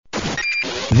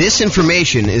This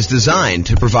information is designed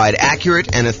to provide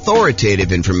accurate and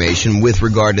authoritative information with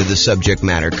regard to the subject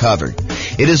matter covered.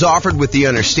 It is offered with the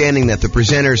understanding that the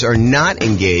presenters are not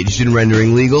engaged in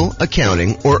rendering legal,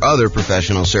 accounting, or other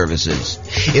professional services.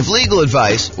 If legal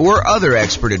advice or other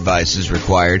expert advice is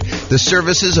required, the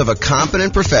services of a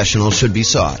competent professional should be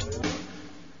sought.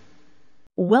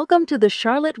 Welcome to the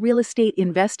Charlotte Real Estate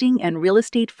Investing and Real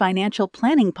Estate Financial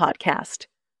Planning Podcast.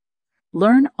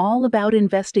 Learn all about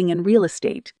investing in real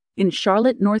estate in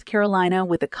Charlotte, North Carolina,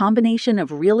 with a combination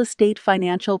of real estate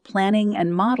financial planning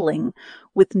and modeling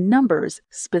with numbers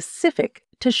specific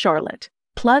to Charlotte,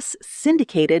 plus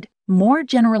syndicated, more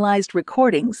generalized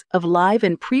recordings of live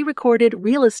and pre-recorded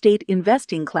real estate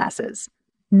investing classes,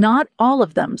 not all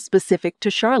of them specific to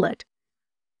Charlotte.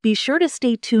 Be sure to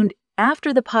stay tuned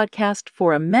after the podcast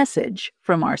for a message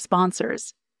from our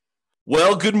sponsors.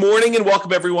 Well, good morning and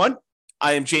welcome, everyone.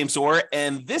 I am James Orr,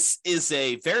 and this is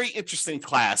a very interesting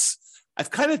class. I've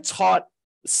kind of taught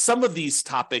some of these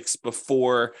topics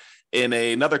before in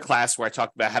another class where I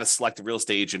talked about how to select a real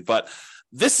estate agent, but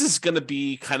this is going to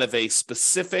be kind of a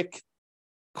specific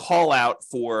call out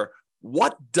for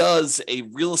what does a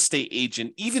real estate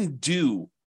agent even do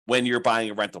when you're buying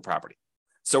a rental property.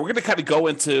 So we're going to kind of go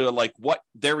into like what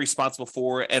they're responsible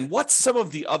for and what some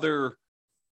of the other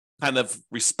kind of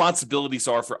responsibilities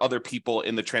are for other people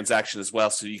in the transaction as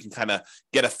well, so you can kind of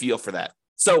get a feel for that.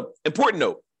 So, important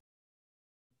note,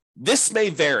 this may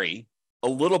vary a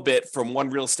little bit from one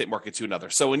real estate market to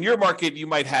another. So in your market, you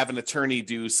might have an attorney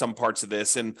do some parts of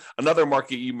this. In another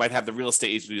market, you might have the real estate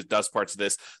agent who does parts of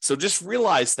this. So just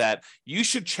realize that you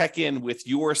should check in with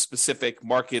your specific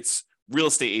market's real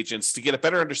estate agents to get a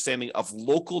better understanding of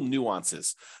local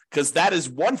nuances, because that is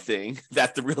one thing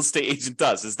that the real estate agent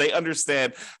does, is they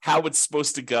understand how it's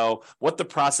supposed to go, what the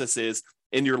process is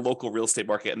in your local real estate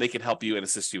market, and they can help you and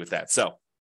assist you with that. So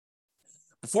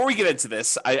before we get into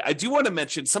this, I do want to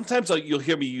mention, sometimes you'll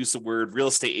hear me use the word real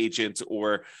estate agent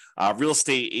or real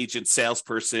estate agent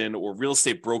salesperson or real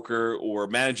estate broker or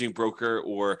managing broker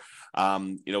or,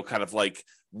 kind of like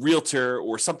realtor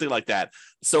or something like that.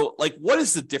 So like, what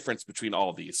is the difference between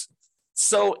all of these?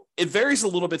 So it varies a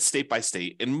little bit state by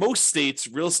state. In most states,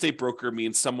 real estate broker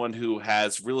means someone who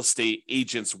has real estate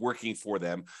agents working for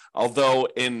them. Although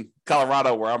in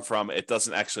Colorado, where I'm from, it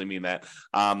doesn't actually mean that.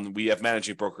 We have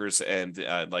managing brokers and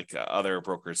other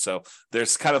brokers. So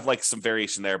there's kind of like some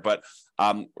variation there. But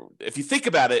if you think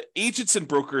about it, agents and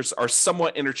brokers are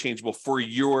somewhat interchangeable for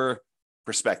your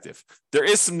perspective. There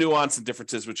is some nuance and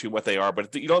differences between what they are,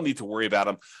 but you don't need to worry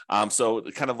about them. So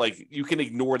kind of like you can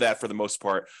ignore that for the most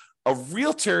part. A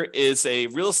realtor is a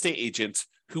real estate agent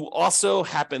who also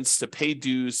happens to pay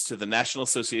dues to the National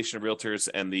Association of Realtors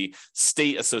and the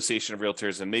State Association of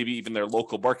Realtors, and maybe even their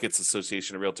local markets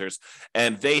association of realtors.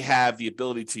 And they have the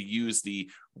ability to use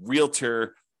the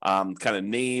realtor kind of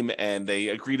name, and they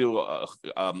agree to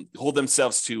hold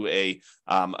themselves to a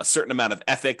certain amount of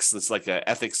ethics. It's like an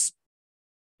ethics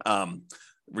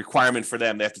requirement for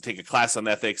them. They have to take a class on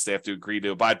ethics. They have to agree to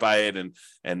abide by it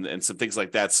and some things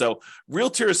like that. So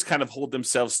realtors kind of hold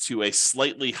themselves to a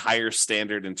slightly higher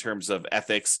standard in terms of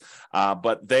ethics,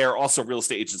 but they are also real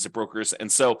estate agents and brokers.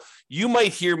 And so you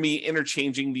might hear me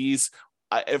interchanging these.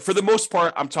 For the most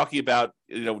part, I'm talking about,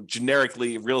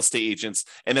 generically real estate agents.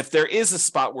 And if there is a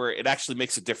spot where it actually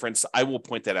makes a difference, I will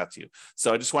point that out to you.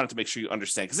 So I just wanted to make sure you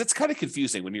understand, because it's kind of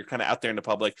confusing when you're kind of out there in the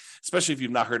public, especially if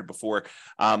you've not heard it before.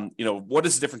 What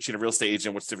is the difference between a real estate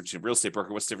agent? What's the difference between a real estate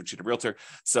broker? What's the difference between a realtor?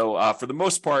 So for the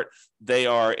most part, they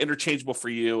are interchangeable for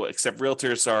you, except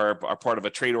realtors are part of a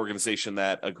trade organization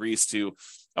that agrees to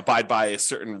abide by a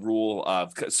certain rule, a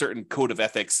certain code of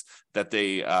ethics that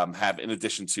they have in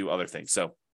addition to other things.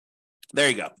 So there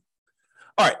you go.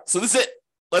 All right, so this is it.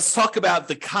 Let's talk about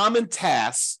the common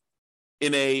tasks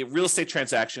in a real estate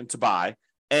transaction to buy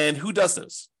and who does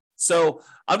those. So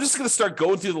I'm just going to start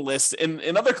going through the list.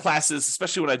 In other classes,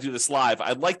 especially when I do this live,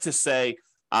 I'd like to say,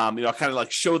 kind of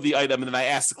like show the item, and then I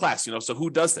ask the class, so who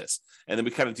does this? And then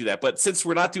we kind of do that. But since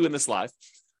we're not doing this live,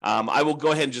 I will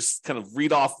go ahead and just kind of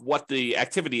read off what the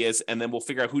activity is, and then we'll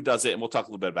figure out who does it, and we'll talk a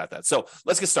little bit about that. So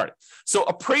let's get started. So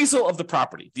appraisal of the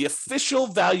property, the official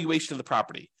valuation of the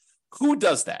property. Who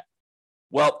does that?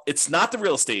 Well, it's not the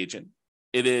real estate agent.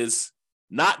 It is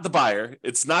not the buyer.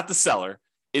 It's not the seller.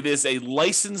 It is a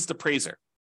licensed appraiser.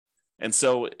 And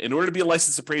so in order to be a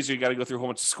licensed appraiser, you got to go through a whole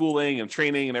bunch of schooling and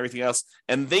training and everything else.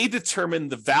 And they determine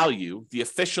the value, the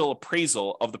official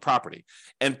appraisal of the property.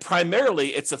 And primarily,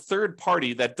 it's a third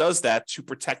party that does that to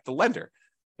protect the lender.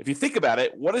 If you think about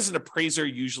it, what is an appraiser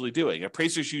usually doing? An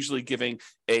appraiser is usually giving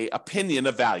an opinion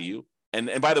of value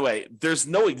And by the way, there's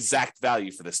no exact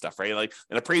value for this stuff, right? Like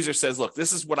an appraiser says, look,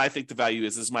 this is what I think the value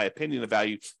is. This is my opinion of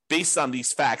value based on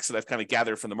these facts that I've kind of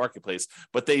gathered from the marketplace.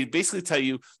 But they basically tell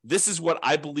you, this is what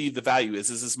I believe the value is.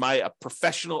 This is my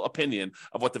professional opinion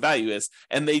of what the value is.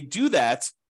 And they do that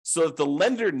so that the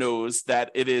lender knows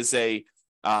that it is a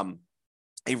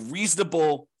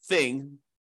reasonable thing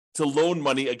to loan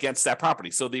money against that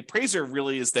property. So the appraiser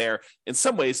really is there in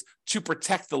some ways to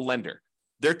protect the lender.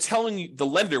 They're telling the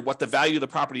lender what the value of the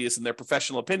property is in their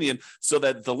professional opinion, so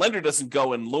that the lender doesn't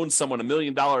go and loan someone $1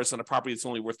 million on a property that's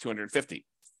only worth $250,000.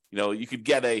 You could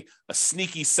get a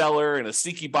sneaky seller and a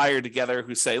sneaky buyer together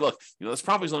who say, look, this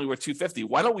property is only worth $250,000.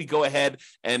 Why don't we go ahead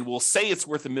and we'll say it's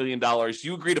worth $1 million.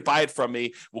 You agree to buy it from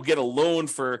me. We'll get a loan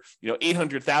for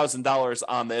 $800,000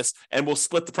 on this, and we'll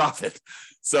split the profit.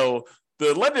 So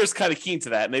the lender is kind of keen to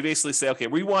that, and they basically say, okay,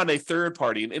 we want a third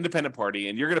party, an independent party,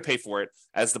 and you're going to pay for it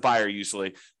as the buyer,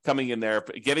 usually coming in there,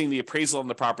 getting the appraisal on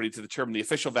the property to determine the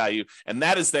official value, and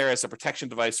that is there as a protection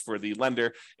device for the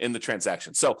lender in the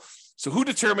transaction. So who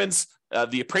determines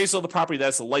the appraisal of the property?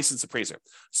 That's a licensed appraiser.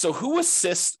 So who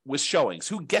assists with showings?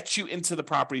 Who gets you into the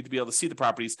property to be able to see the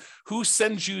properties? Who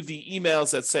sends you the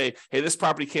emails that say, hey, this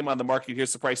property came on the market,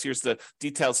 here's the price, here's the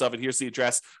details of it, here's the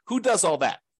address? Who does all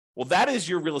that? Well, that is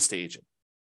your real estate agent.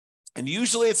 And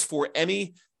usually it's for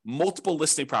any multiple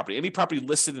listing property, any property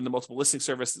listed in the multiple listing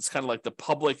service. It's kind of like the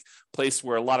public place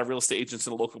where a lot of real estate agents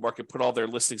in a local market put all their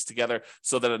listings together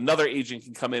so that another agent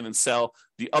can come in and sell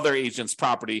the other agent's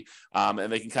property. And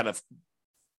they can kind of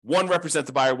one represent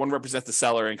the buyer, one represent the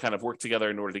seller, and kind of work together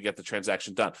in order to get the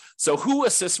transaction done. So who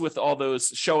assists with all those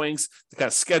showings to kind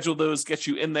of schedule those, get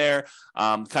you in there,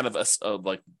 kind of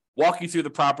like walk you through the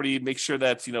property, make sure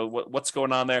that what's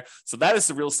going on there. So that is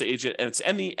the real estate agent, and it's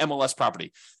any MLS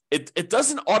property. It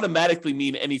doesn't automatically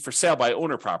mean any for sale by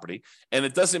owner property, and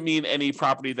it doesn't mean any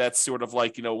property that's sort of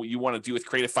like what you want to do with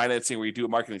creative financing, where you do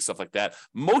marketing, stuff like that.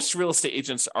 Most real estate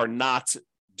agents are not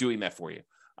doing that for you.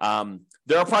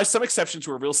 There are probably some exceptions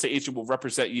where a real estate agent will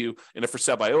represent you in a for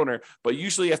sale by owner, but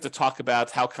usually you have to talk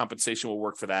about how compensation will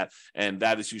work for that, and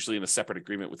that is usually in a separate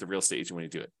agreement with the real estate agent when you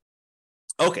do it.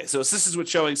 Okay, so assistance with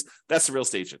showings, that's the real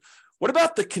estate agent. What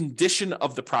about the condition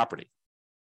of the property?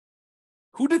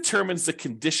 Who determines the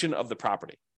condition of the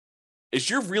property? Is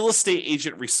your real estate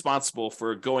agent responsible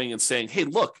for going and saying, hey,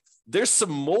 look, there's some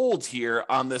mold here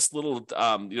on this little,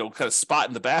 kind of spot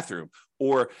in the bathroom,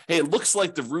 or, hey, it looks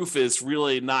like the roof is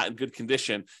really not in good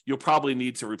condition. You'll probably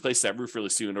need to replace that roof really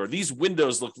soon, or these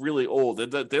windows look really old. They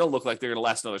don't look like they're going to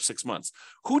last another 6 months.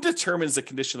 Who determines the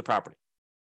condition of the property?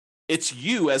 It's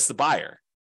you as the buyer.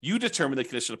 You determine the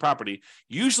condition of the property,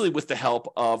 usually with the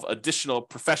help of additional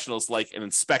professionals like an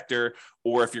inspector,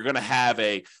 or if you're going to have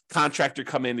a contractor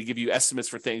come in to give you estimates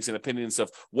for things and opinions of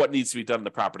what needs to be done in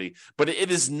the property. But it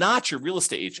is not your real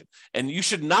estate agent, and you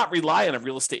should not rely on a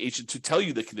real estate agent to tell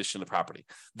you the condition of the property.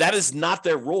 That is not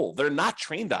their role. They're not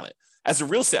trained on it. As a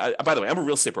real estate, by the way, I'm a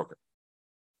real estate broker.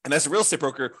 And as a real estate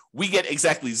broker, we get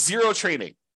exactly zero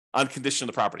training on condition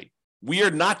of the property. We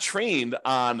are not trained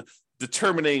on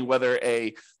determining whether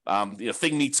a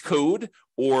thing meets code,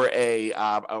 or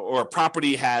a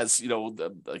property has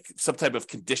like some type of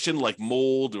condition like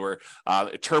mold or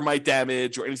termite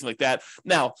damage or anything like that.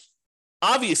 Now,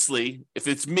 obviously, if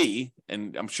it's me,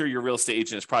 and I'm sure your real estate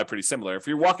agent is probably pretty similar, if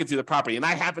you're walking through the property and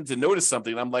I happen to notice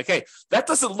something, and I'm like, hey, that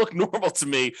doesn't look normal to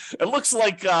me. It looks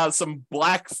like some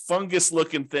black fungus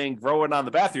looking thing growing on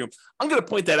the bathroom. I'm going to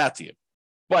point that out to you.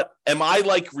 But am I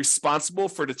responsible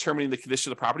for determining the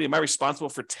condition of the property? Am I responsible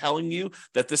for telling you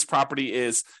that this property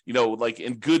is,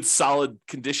 in good, solid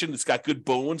condition? It's got good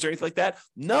bones or anything like that?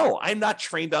 No, I'm not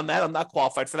trained on that. I'm not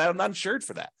qualified for that. I'm not insured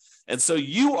for that. And so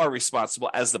you are responsible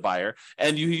as the buyer,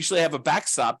 and you usually have a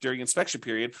backstop during inspection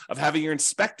period of having your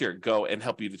inspector go and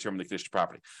help you determine the condition of the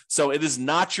property. So it is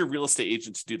not your real estate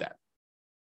agent to do that.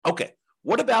 Okay,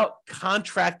 what about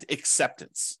contract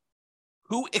acceptance?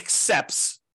 Who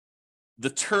accepts the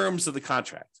terms of the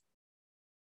contract?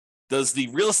 Does the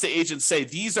real estate agent say,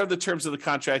 these are the terms of the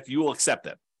contract, you will accept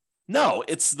them? No,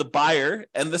 it's the buyer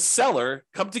and the seller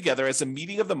come together as a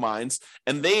meeting of the minds,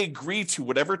 and they agree to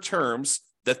whatever terms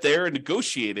that they're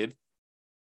negotiated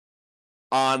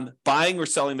on buying or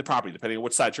selling the property, depending on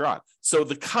which side you're on. So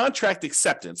the contract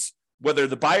acceptance, whether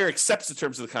the buyer accepts the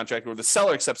terms of the contract or the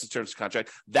seller accepts the terms of the contract,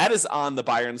 that is on the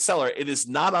buyer and the seller. It is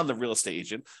not on the real estate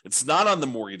agent. It's not on the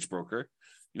mortgage broker.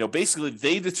 Basically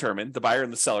they determine, the buyer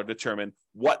and the seller determine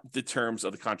what the terms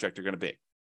of the contract are going to be.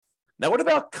 Now, what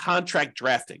about contract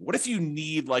drafting? What if you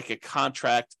need a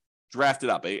contract drafted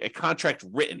up, a contract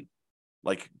written,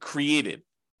 created,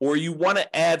 or you want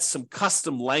to add some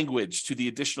custom language to the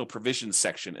additional provisions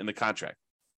section in the contract?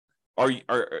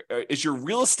 Is your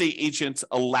real estate agent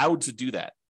allowed to do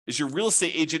that? Is your real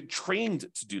estate agent trained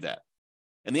to do that?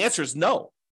 And the answer is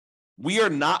no. We are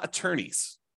not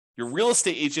attorneys. Your real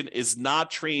estate agent is not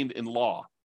trained in law.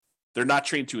 They're not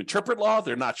trained to interpret law.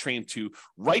 They're not trained to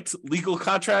write legal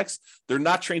contracts. They're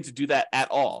not trained to do that at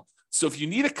all. So if you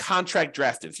need a contract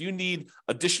drafted, if you need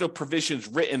additional provisions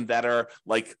written that are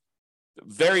like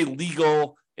very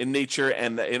legal in nature,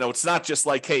 and it's not just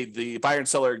like, hey, the buyer and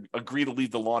seller agree to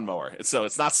leave the lawnmower. So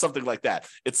it's not something like that.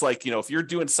 It's like, if you're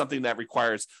doing something that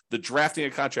requires the drafting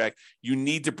of a contract, you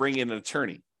need to bring in an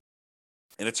attorney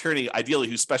ideally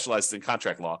who specializes in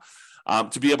contract law,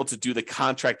 to be able to do the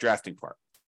contract drafting part.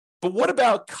 But what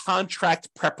about contract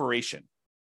preparation?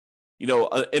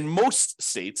 In most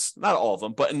states, not all of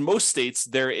them, but in most states,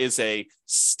 there is a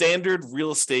standard real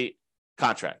estate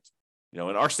contract. In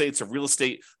our state, it's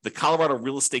the Colorado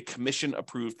Real Estate Commission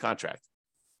approved contract.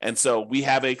 And so we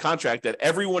have a contract that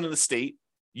everyone in the state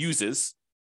uses.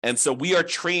 And so we are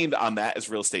trained on that as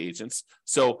real estate agents.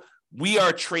 So we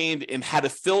are trained in how to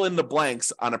fill in the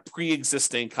blanks on a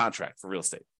pre-existing contract for real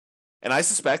estate. And I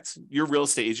suspect your real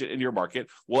estate agent in your market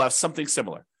will have something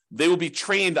similar. They will be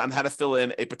trained on how to fill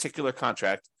in a particular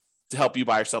contract to help you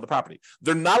buy or sell the property.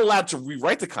 They're not allowed to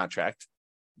rewrite the contract.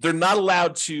 They're not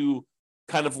allowed to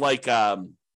kind of like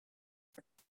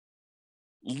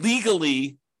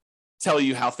legally tell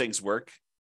you how things work.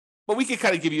 But we can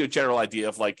kind of give you a general idea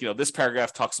of like, this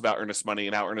paragraph talks about earnest money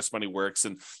and how earnest money works.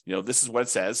 And, this is what it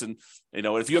says. And,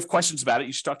 if you have questions about it,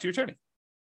 you should talk to your attorney.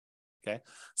 Okay.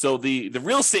 So the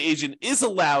real estate agent is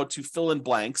allowed to fill in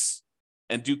blanks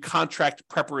and do contract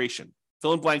preparation,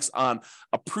 fill in blanks on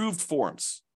approved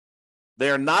forms. They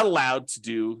are not allowed to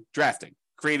do drafting,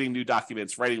 creating new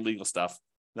documents, writing legal stuff.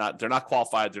 They're not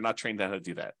qualified. They're not trained on how to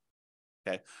do that.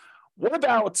 Okay. What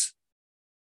about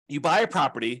you buy a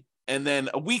property and then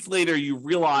a week later you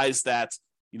realize that,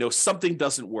 something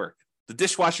doesn't work. The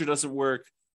dishwasher doesn't work.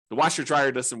 The washer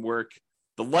dryer doesn't work.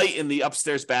 The light in the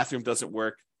upstairs bathroom doesn't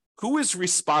work. Who is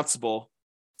responsible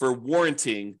for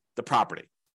warranting the property?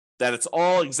 That it's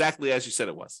all exactly as you said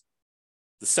it was.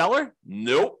 The seller?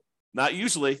 Nope, not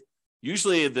usually.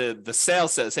 Usually the sale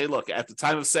says, hey, look, at the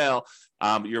time of sale,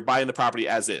 you're buying the property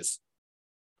as is.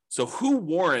 So who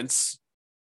warrants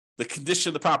the condition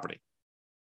of the property?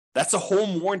 That's a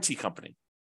home warranty company.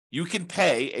 You can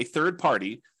pay a third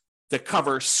party to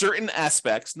cover certain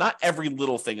aspects, not every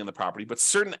little thing in the property, but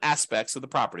certain aspects of the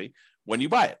property when you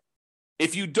buy it.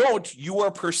 If you don't, you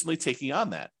are personally taking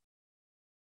on that.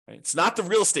 Right? It's not the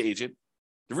real estate agent.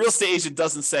 The real estate agent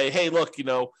doesn't say, hey, look,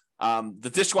 the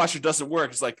dishwasher doesn't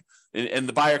work. It's like, and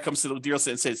the buyer comes to the dealer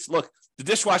and says, look, the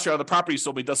dishwasher on the property you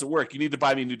sold me doesn't work. You need to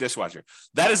buy me a new dishwasher.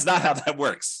 That is not how that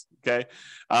works. Okay.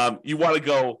 You want to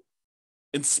go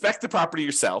inspect the property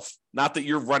yourself. Not that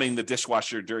you're running the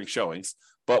dishwasher during showings,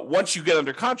 but once you get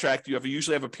under contract, you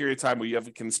usually have a period of time where you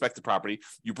can inspect the property.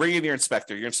 You bring in your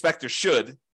inspector. Your inspector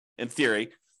should, in theory,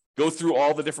 go through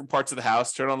all the different parts of the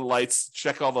house, turn on the lights,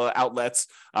 check all the outlets,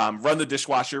 run the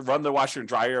dishwasher, run the washer and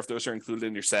dryer if those are included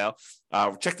in your sale,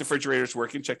 check the refrigerator's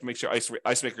working, check to make sure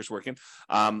ice maker's working,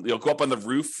 go up on the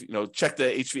roof, check the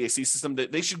HVAC system.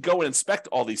 They should go and inspect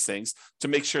all these things to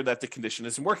make sure that the condition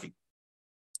isn't working.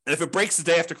 And if it breaks the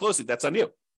day after closing, that's on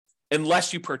you,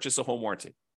 unless you purchase a home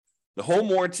warranty. The home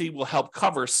warranty will help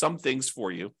cover some things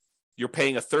for you. You're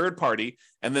paying a third party,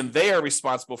 and then they are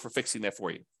responsible for fixing that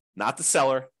for you. Not the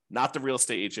seller, not the real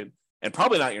estate agent, and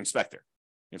probably not your inspector.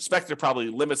 Your inspector probably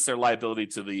limits their liability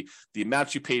to the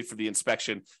amount you paid for the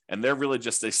inspection, and they're really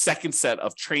just a second set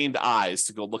of trained eyes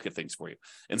to go look at things for you.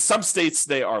 In some states,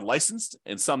 they are licensed,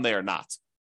 and some they are not.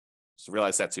 So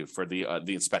realize that too for the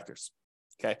inspectors.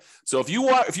 Okay, so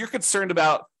if you're concerned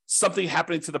about something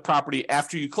happening to the property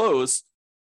after you close,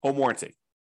 home warranty.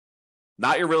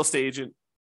 Not your real estate agent,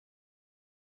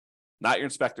 not your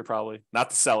inspector probably, not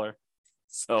the seller.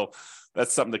 So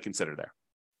that's something to consider there.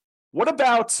 What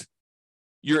about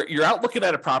you're out looking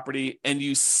at a property and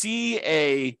you see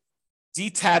a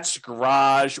detached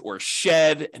garage or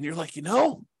shed and you're like,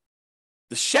 the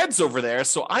shed's over there,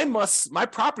 so my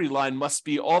property line must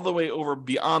be all the way over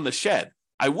beyond the shed.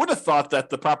 I would have thought that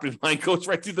the property line goes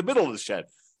right through the middle of the shed.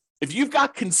 If you've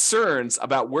got concerns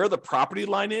about where the property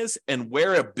line is and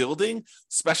where a building,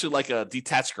 especially like a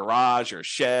detached garage or a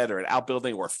shed or an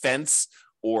outbuilding or a fence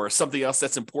or something else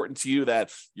that's important to you,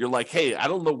 that you're like, hey, I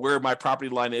don't know where my property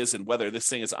line is and whether this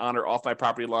thing is on or off my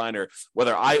property line, or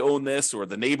whether I own this or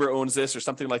the neighbor owns this or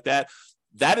something like that.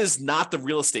 That is not the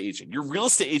real estate agent. Your real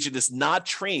estate agent is not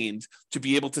trained to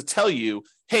be able to tell you,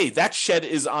 hey, that shed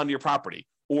is on your property,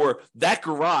 or that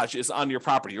garage is on your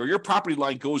property, or your property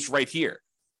line goes right here.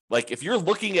 Like if you're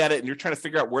looking at it and you're trying to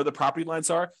figure out where the property lines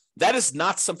are, that is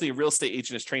not something a real estate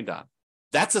agent is trained on.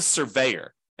 That's a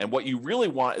surveyor. And what you really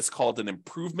want is called an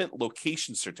improvement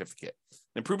location certificate.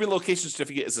 An improvement location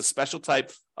certificate is a special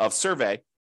type of survey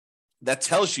that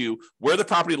tells you where the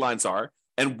property lines are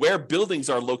and where buildings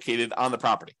are located on the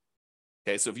property.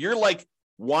 Okay, so if you're like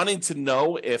wanting to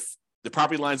know if the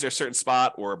property lines are a certain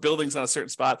spot or buildings on a certain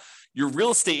spot, your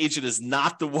real estate agent is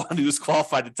not the one who's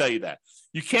qualified to tell you that.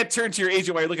 You can't turn to your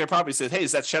agent while you're looking at property and say, hey,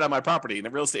 is that shed on my property? And the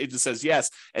real estate agent says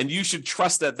yes, and you should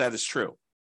trust that that is true.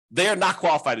 They are not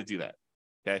qualified to do that.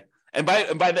 Okay. And by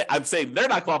that, I'm saying they're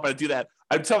not qualified to do that.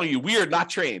 I'm telling you, we are not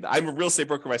trained. I'm a real estate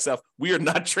broker myself. We are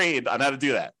not trained on how to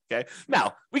do that. Okay.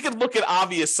 Now, we can look at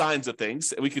obvious signs of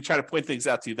things and we can try to point things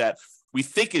out to you that we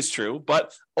think is true,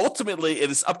 but ultimately it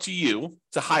is up to you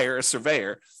to hire a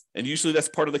surveyor. And usually that's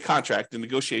part of the contract, the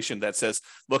negotiation that says,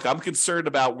 look, I'm concerned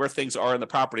about where things are in the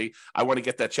property. I want to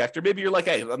get that checked. Or maybe you're like,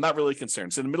 hey, I'm not really concerned.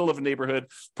 It's in the middle of a neighborhood.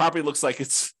 Property looks like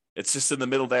it's just in the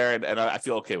middle there. And I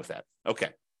feel okay with that. Okay.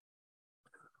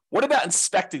 What about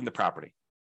inspecting the property?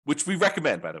 Which we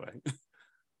recommend, by the way.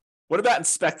 What about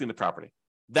inspecting the property?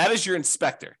 That is your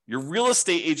inspector. Your real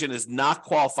estate agent is not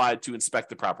qualified to inspect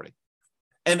the property.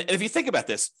 And if you think about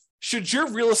this, should your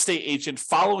real estate agent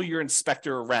follow your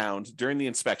inspector around during the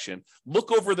inspection,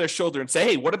 look over their shoulder and say,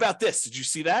 hey, what about this? Did you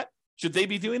see that? Should they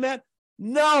be doing that?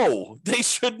 No, they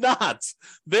should not.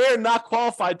 They're not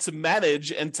qualified to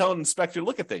manage and tell an inspector to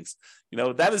look at things.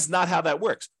 That is not how that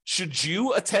works. Should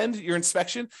you attend your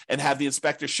inspection and have the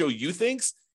inspector show you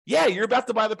things? Yeah, you're about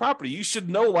to buy the property. You should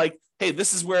know, like, hey,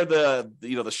 this is where the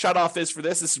shutoff is for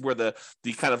this. This is where the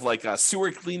kind of like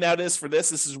sewer clean out is for this.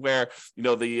 This is where,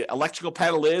 the electrical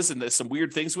panel is, and there's some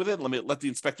weird things with it. Let the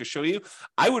inspector show you.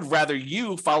 I would rather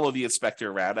you follow the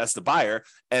inspector around as the buyer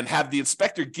and have the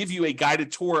inspector give you a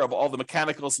guided tour of all the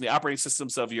mechanicals and the operating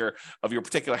systems of your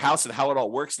particular house and how it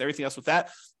all works and everything else with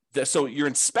that. So your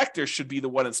inspector should be the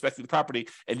one inspecting the property,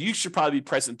 and you should probably be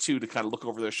present too to kind of look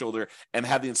over their shoulder and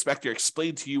have the inspector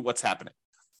explain to you what's happening.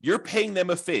 You're paying them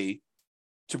a fee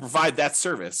to provide that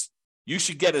service. You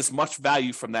should get as much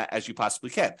value from that as you possibly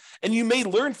can. And you may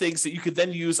learn things that you could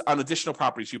then use on additional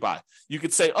properties you buy. You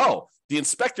could say, oh, the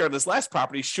inspector on this last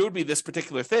property showed me this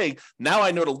particular thing. Now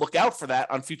I know to look out for that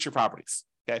on future properties.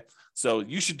 Okay. So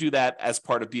you should do that as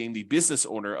part of being the business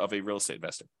owner of a real estate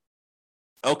investor.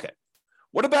 Okay.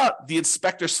 What about the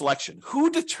inspector selection? Who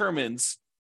determines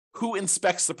who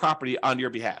inspects the property on your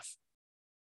behalf?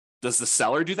 Does the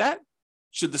seller do that?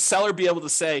 Should the seller be able to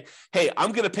say, hey,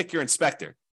 I'm going to pick your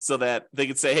inspector, so that they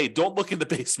can say, hey, don't look in the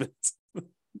basement?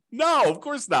 No, of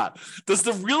course not. Does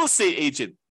the real estate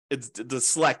agent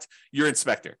select your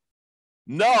inspector?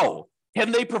 No.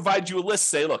 Can they provide you a list?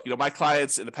 Say, look, my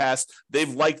clients in the past,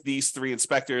 they've liked these 3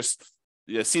 inspectors,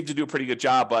 seem to do a pretty good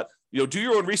job, but do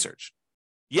your own research.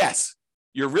 Yes.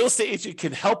 Your real estate agent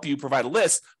can help you provide a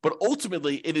list, but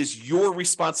ultimately it is your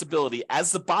responsibility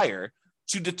as the buyer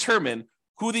to determine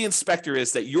who the inspector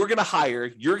is that you're going to hire,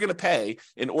 you're going to pay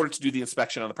in order to do the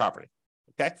inspection on the property.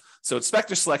 Okay? So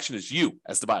inspector selection is you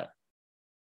as the buyer.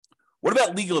 What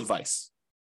about legal advice?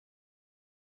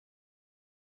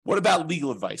 What about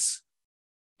legal advice?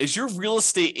 Is your real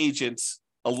estate agent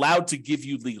allowed to give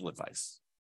you legal advice?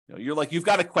 You're like, you've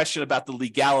got a question about the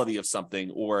legality of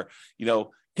something, or,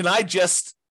 can I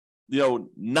just,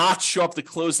 not show up to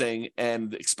closing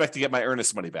and expect to get my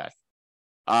earnest money back?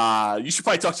 You should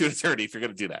probably talk to an attorney if you're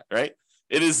going to do that, right?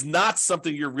 It is not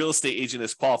something your real estate agent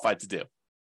is qualified to do.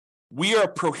 We are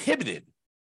prohibited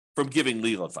from giving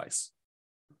legal advice.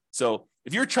 So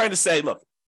if you're trying to say, look,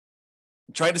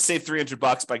 I'm trying to save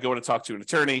 $300 by going to talk to an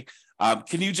attorney,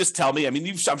 can you just tell me? I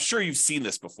mean, I'm sure you've seen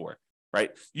this before,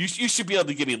 right? You should be able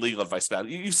to give me legal advice about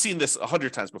it. You've seen this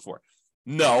 100 times before.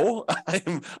 No,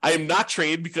 I am not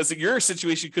trained, because your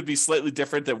situation could be slightly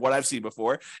different than what I've seen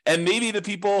before. And maybe the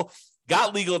people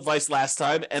got legal advice last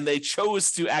time and they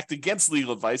chose to act against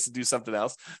legal advice and do something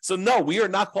else. So no, we are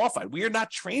not qualified. We are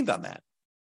not trained on that.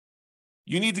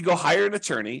 You need to go hire an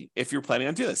attorney if you're planning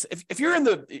on doing this. If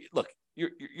you're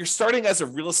you're starting as a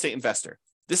real estate investor.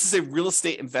 This is a real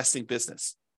estate investing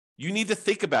business. You need to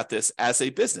think about this as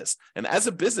a business. And as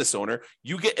a business owner,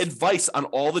 you get advice on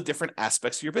all the different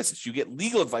aspects of your business. You get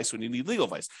legal advice when you need legal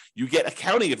advice. You get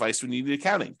accounting advice when you need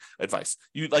accounting advice.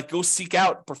 You go seek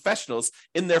out professionals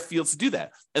in their fields to do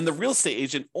that. And the real estate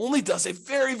agent only does a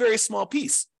very, very small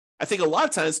piece. I think a lot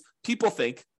of times people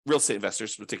think, real estate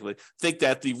investors particularly, think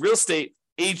that the real estate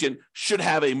agent should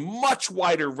have a much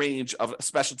wider range of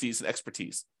specialties and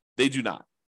expertise. They do not.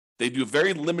 They do a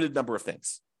very limited number of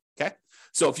things. Okay.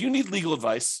 So if you need legal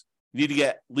advice, you need to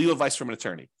get legal advice from an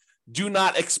attorney. do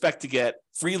not expect to get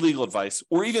free legal advice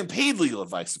or even paid legal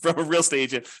advice from a real estate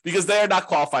agent because they are not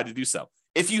qualified to do so.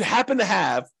 If you happen to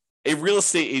have a real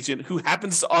estate agent who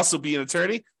happens to also be an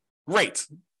attorney, great.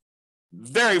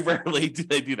 Very rarely do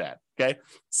they do that, okay?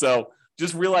 So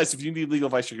just realize if you need legal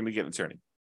advice, you're going to get an attorney.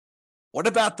 What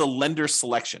about the lender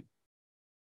selection?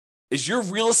 Is your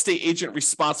real estate agent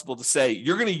responsible to say,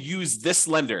 you're going to use this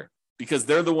lender because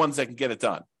they're the ones that can get it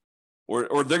done?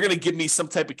 Or they're going to give me some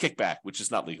type of kickback, which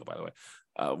is not legal, by the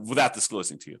way, without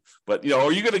disclosing to you. But,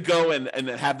 are you going to go and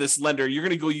have this lender, you're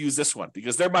going to go use this one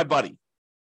because they're my buddy?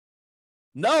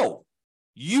 No,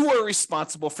 you are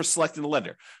responsible for selecting the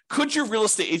lender. Could your real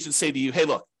estate agent say to you, hey,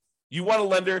 look, you want a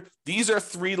lender? These are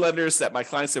 3 lenders that my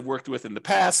clients have worked with in the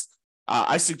past.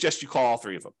 I suggest you call all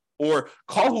 3 of them. Or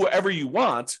call whoever you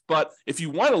want, but if you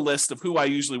want a list of who I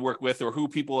usually work with or who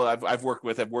people I've worked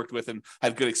with and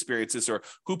had good experiences, or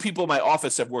who people in my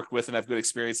office have worked with and have good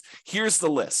experience, here's the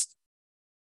list.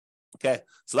 Okay,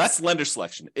 so that's lender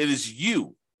selection. It is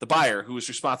you, the buyer, who is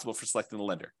responsible for selecting the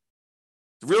lender.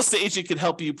 The real estate agent can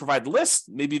help you provide the list.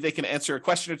 Maybe they can answer a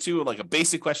question or two, like a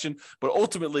basic question, but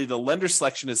ultimately the lender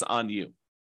selection is on you.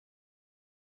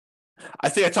 I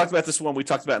think I talked about this when we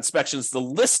talked about inspections, the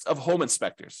list of home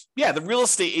inspectors. Yeah, the real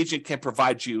estate agent can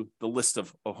provide you the list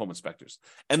of home inspectors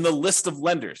and the list of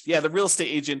lenders. Yeah, the real estate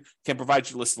agent can provide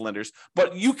you a list of lenders,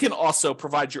 but you can also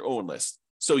provide your own list.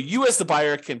 So you as the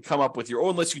buyer can come up with your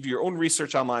own list. You do your own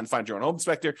research online, find your own home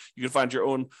inspector. You can find your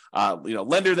own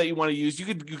lender that you want to use. You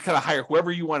kind of hire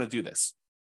whoever you want to do this.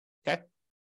 Okay.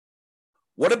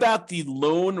 What about the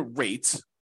loan rate,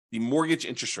 the mortgage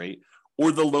interest rate,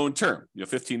 or the loan term?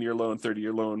 15-year loan,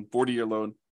 30-year loan, 40-year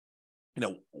loan.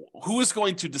 Who is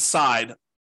going to decide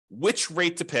which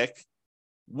rate to pick,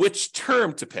 which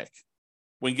term to pick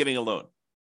when getting a loan?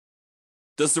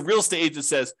 Does the real estate agent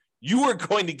says, you are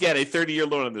going to get a 30-year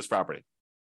loan on this property?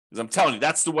 Because I'm telling you,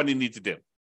 that's the one you need to do.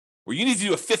 Or you need to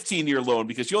do a 15-year loan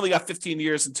because you only got 15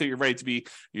 years until you're ready to be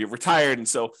retired. And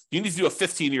so you need to do a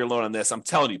 15-year loan on this. I'm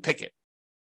telling you, pick it.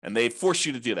 And they force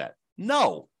you to do that.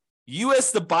 No, you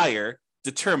as the buyer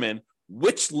determine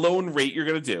which loan rate you're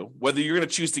going to do, whether you're going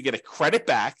to choose to get a credit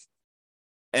back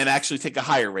and actually take a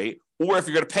higher rate, or if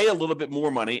you're going to pay a little bit more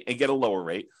money and get a lower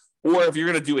rate, or if you're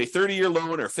going to do a 30-year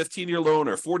loan or 15-year loan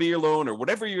or 40-year loan or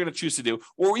whatever you're going to choose to do,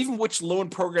 or even which loan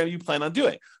program you plan on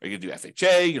doing. Are you going to do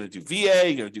FHA? You're going to do VA?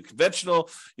 You're going to do conventional?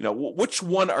 Which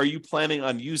one are you planning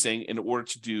on using in order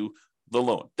to do the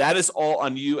loan? That is all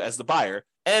on you as the buyer,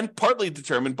 and partly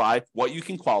determined by what you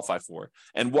can qualify for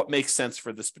and what makes sense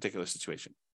for this particular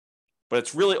situation. But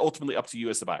it's really ultimately up to you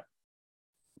as the buyer.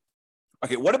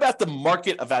 Okay, what about the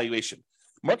market evaluation?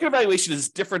 Market evaluation is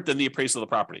different than the appraisal of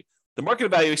the property. The market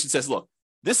evaluation says, look,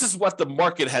 this is what the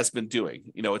market has been doing.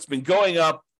 It's been going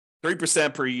up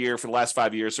 3% per year for the last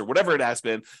 5 years or whatever it has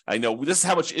been. I know this is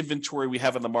how much inventory we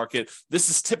have in the market. This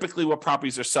is typically what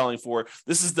properties are selling for.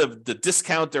 This is the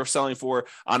discount they're selling for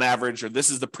on average, or this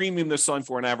is the premium they're selling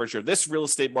for on average, or this real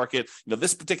estate market,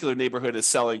 this particular neighborhood is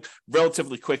selling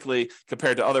relatively quickly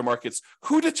compared to other markets.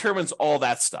 Who determines all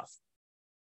that stuff?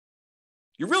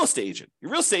 Your real estate agent. Your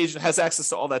real estate agent has access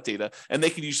to all that data, and they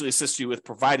can usually assist you with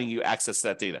providing you access to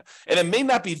that data. And it may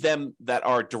not be them that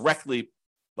are directly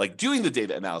doing the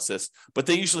data analysis, but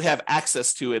they usually have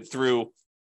access to it through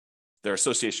their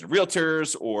association of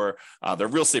realtors or their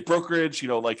real estate brokerage.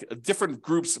 Different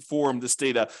groups form this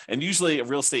data, and usually a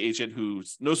real estate agent who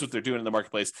knows what they're doing in the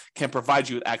marketplace can provide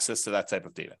you with access to that type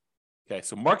of data. Okay,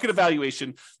 so market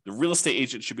evaluation, the real estate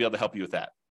agent should be able to help you with that.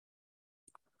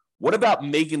 What about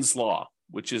Megan's Law,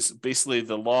 which is basically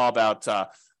the law about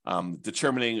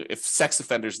determining if sex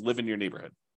offenders live in your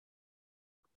neighborhood?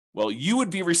 Well, you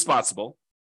would be responsible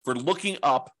for looking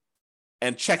up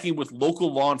and checking with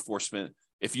local law enforcement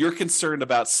if you're concerned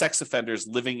about sex offenders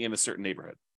living in a certain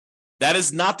neighborhood. That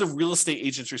is not the real estate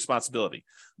agent's responsibility.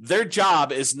 Their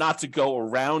job is not to go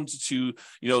around to,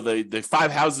 the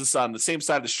 5 houses on the same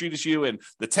side of the street as you and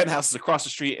the 10 houses across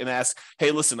the street and ask, hey,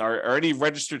 listen, are any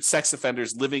registered sex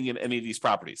offenders living in any of these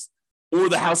properties? Or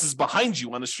the houses behind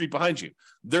you, on the street behind you.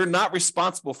 They're not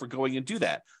responsible for going and do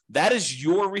that. That is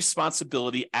your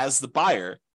responsibility as the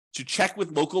buyer to check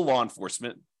with local law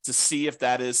enforcement to see if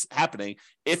that is happening,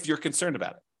 if you're concerned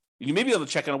about it. You may be able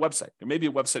to check on a website. There may be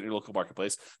a website in your local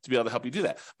marketplace to be able to help you do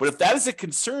that. But if that is a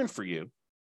concern for you,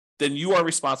 then you are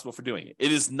responsible for doing it.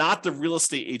 It is not the real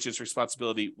estate agent's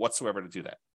responsibility whatsoever to do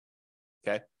that.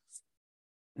 Okay?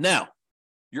 Now,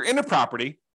 you're in a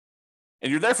property,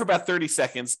 and you're there for about 30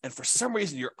 seconds, and for some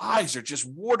reason, your eyes are just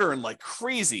watering like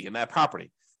crazy in that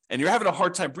property. and you're having a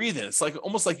hard time breathing. It's like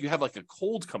almost like you have like a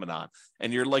cold coming on,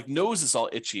 and your like nose is all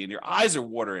itchy and your eyes are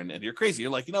watering and you're crazy.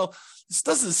 You're like, this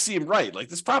doesn't seem right. Like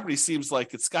this property seems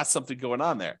like it's got something going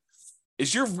on there.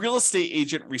 Is your real estate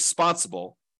agent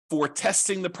responsible for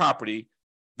testing the property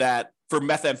for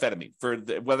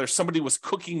methamphetamine, whether somebody was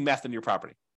cooking meth in your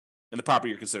property, in the property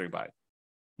you're considering buying?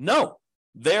 No,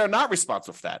 they are not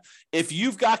responsible for that. If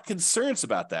you've got concerns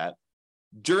about that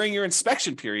during your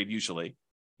inspection period, usually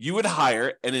you would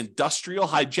hire an industrial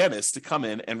hygienist to come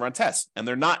in and run tests, and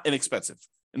they're not inexpensive.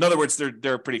 In other words,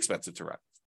 they're pretty expensive to run. I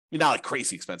mean, not like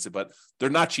crazy expensive, but they're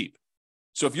not cheap.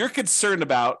 So if you're concerned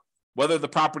about whether the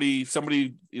property,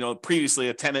 somebody, previously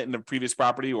a tenant in the previous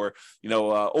property, or,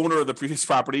 owner of the previous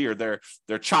property, or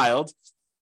their child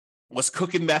was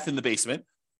cooking meth in the basement,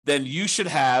 then you should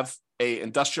have a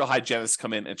industrial hygienist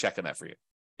come in and check on that for you.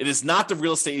 It is not the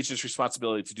real estate agent's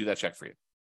responsibility to do that check for you.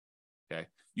 Okay.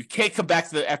 You can't come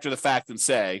back after the fact and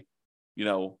say,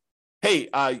 hey,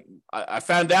 I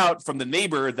found out from the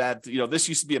neighbor that, this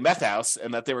used to be a meth house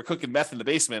and that they were cooking meth in the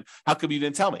basement. How come you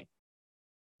didn't tell me?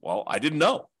 Well, I didn't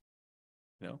know.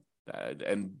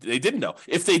 And they didn't know.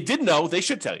 If they did know, they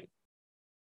should tell you,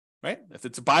 right? If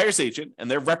it's a buyer's agent and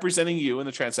they're representing you in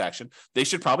the transaction, they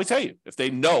should probably tell you if they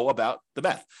know about the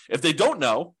meth. If they don't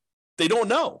know, they don't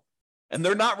know. And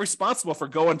they're not responsible for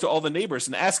going to all the neighbors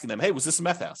and asking them, hey, was this a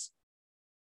meth house?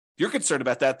 If you're concerned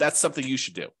about that, that's something you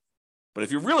should do. But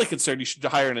if you're really concerned, you should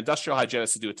hire an industrial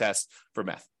hygienist to do a test for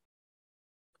meth.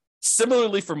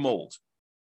 Similarly for mold.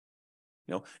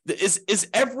 Is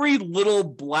every little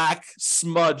black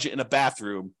smudge in a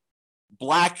bathroom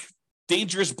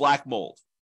dangerous black mold?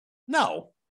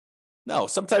 No.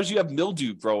 Sometimes you have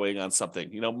mildew growing on something.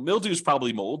 Mildew is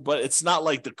probably mold, but it's not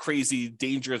like the crazy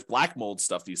dangerous black mold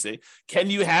stuff you see.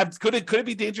 Could it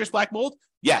be dangerous black mold?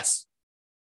 Yes.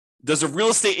 Does a real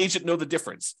estate agent know the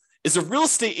difference? Is a real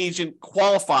estate agent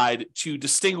qualified to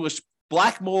distinguish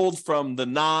black mold from the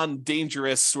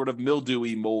non-dangerous sort of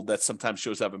mildewy mold that sometimes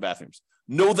shows up in bathrooms?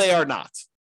 No, they are not.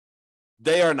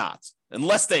 They are not.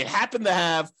 Unless they happen to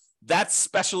have that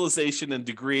specialization and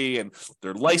degree and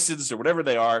they're licensed or whatever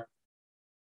they are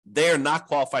not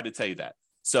qualified to tell you that.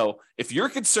 So if you're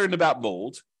concerned about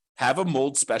mold, have a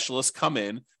mold specialist come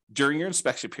in during your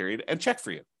inspection period and check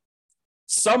for you.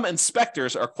 Some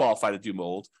inspectors are qualified to do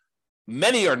mold.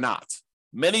 Many are not.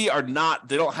 Many are not.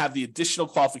 They don't have the additional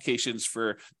qualifications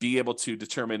for being able to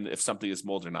determine if something is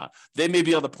mold or not. They may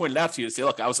be able to point it out to you and say,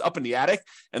 look, I was up in the attic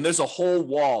and there's a whole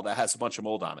wall that has a bunch of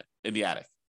mold on it in the attic.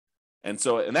 And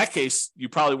so in that case, you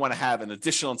probably want to have an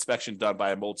additional inspection done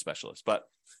by a mold specialist, but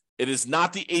it is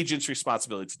not the agent's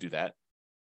responsibility to do that.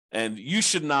 And you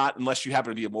should not, unless you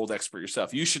happen to be a mold expert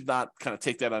yourself, you should not kind of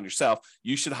take that on yourself.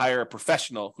 You should hire a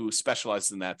professional who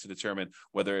specializes in that to determine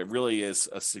whether it really is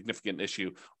a significant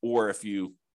issue or if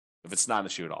it's not an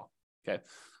issue at all. Okay.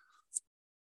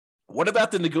 What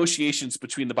about the negotiations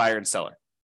between the buyer and seller?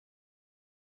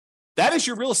 That is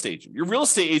your real estate agent. Your real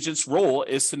estate agent's role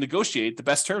is to negotiate the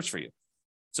best terms for you.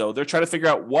 So they're trying to figure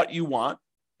out what you want,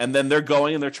 and then they're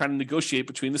going and they're trying to negotiate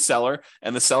between the seller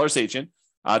and the seller's agent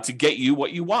to get you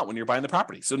what you want when you're buying the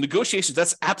property. So negotiations,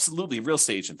 that's absolutely a real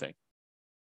estate agent thing.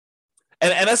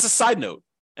 And as a side note,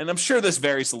 and I'm sure this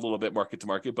varies a little bit market to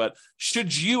market, but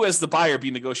should you as the buyer be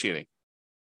negotiating?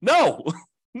 No.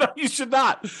 No, you should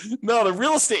not. No, the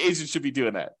real estate agent should be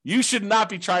doing that. You should not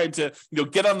be trying to,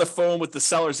 get on the phone with the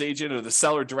seller's agent or the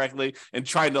seller directly and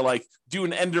trying to do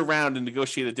an end around and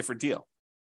negotiate a different deal.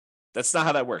 That's not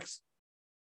how that works.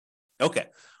 Okay.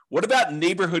 What about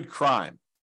neighborhood crime?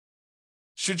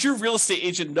 Should your real estate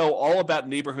agent know all about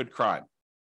neighborhood crime?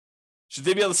 Should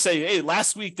they be able to say, hey,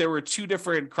 last week there were 2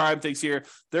 different crime things here.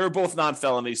 They were both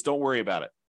non-felonies. Don't worry about it.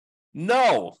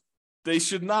 No, they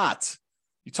should not.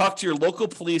 You talk to your local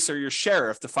police or your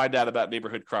sheriff to find out about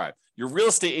neighborhood crime. Your real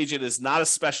estate agent is not a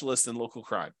specialist in local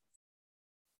crime.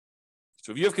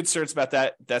 So if you have concerns about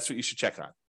that, that's what you should check on.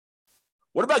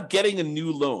 What about getting a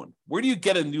new loan? Where do you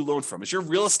get a new loan from? Is your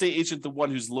real estate agent the one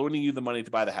who's loaning you the money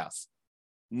to buy the house?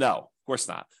 No, of course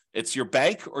not. It's your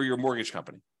bank or your mortgage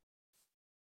company.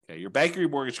 Okay, your bank or your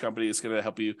mortgage company is going to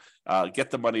help you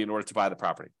get the money in order to buy the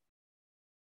property.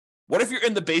 What if you're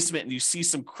in the basement and you see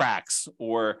some cracks,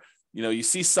 or you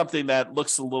see something that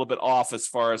looks a little bit off as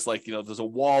far as there's a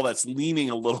wall that's leaning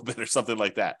a little bit or something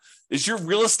like that? Is your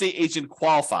real estate agent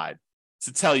qualified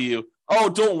to tell you, oh,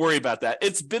 don't worry about that,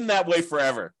 it's been that way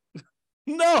forever?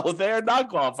 No, they are not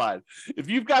qualified. If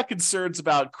you've got concerns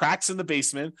about cracks in the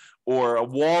basement or a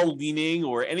wall leaning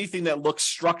or anything that looks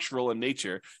structural in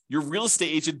nature, your real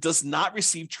estate agent does not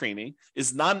receive training,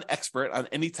 is not an expert on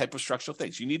any type of structural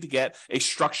things. You need to get a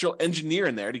structural engineer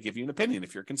in there to give you an opinion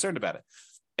if you're concerned about it.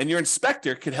 And your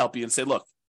inspector could help you and say, look,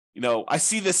 I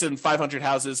see this in 500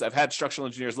 houses. I've had structural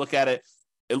engineers look at it.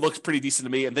 It looks pretty decent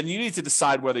to me. And then you need to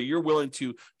decide whether you're willing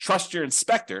to trust your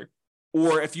inspector,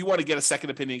 or if you want to get a second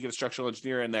opinion, get a structural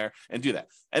engineer in there and do that.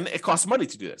 And it costs money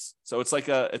to do this. So it's like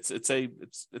it's a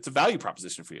value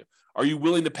proposition for you. Are you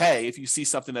willing to pay if you see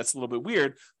something that's a little bit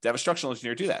weird to have a structural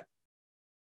engineer do that?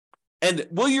 And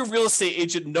will your real estate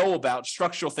agent know about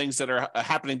structural things that are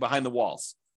happening behind the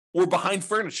walls or behind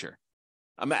furniture?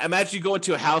 Imagine you go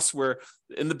into a house where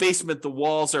in the basement, the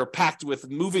walls are packed with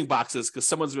moving boxes because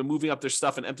someone's been moving up their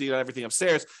stuff and emptying out everything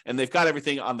upstairs, and they've got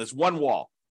everything on this one wall.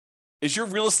 Is your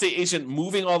real estate agent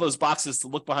moving all those boxes to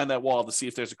look behind that wall to see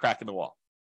if there's a crack in the wall?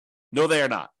 No, they are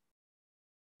not.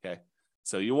 Okay.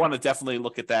 So you want to definitely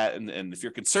look at that. And if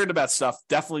you're concerned about stuff,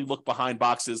 definitely look behind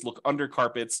boxes, look under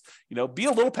carpets, be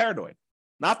a little paranoid.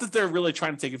 Not that they're really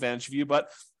trying to take advantage of you,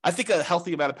 but I think a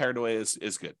healthy amount of paranoia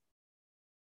is good.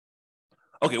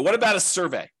 Okay, what about a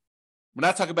survey? We're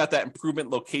not talking about that improvement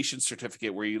location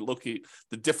certificate where you locate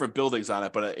the different buildings on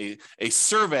it, but a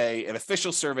survey, an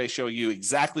official survey showing you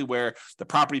exactly where the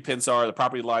property pins are, the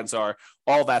property lines are,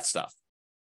 all that stuff.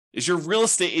 Is your real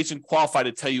estate agent qualified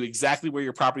to tell you exactly where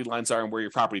your property lines are and where your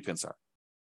property pins are?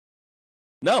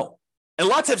 No. And a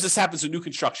lot of times this happens with new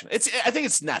construction. I think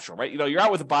it's natural, right? You're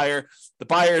out with a buyer. The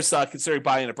buyer's considering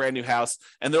buying a brand new house,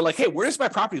 and they're like, hey, where does my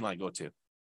property line go to?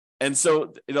 And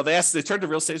so, they turn to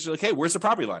real estate agent, like, hey, where's the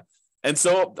property line? And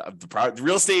so the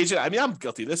real estate agent, I'm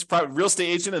guilty of this, real estate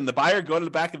agent and the buyer go to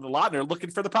the back of the lot and they're looking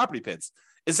for the property pins.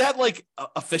 Is that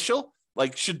official?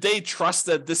 Should they trust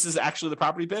that this is actually the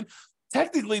property pin?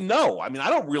 Technically, no. I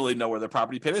don't really know where the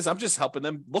property pin is. I'm just helping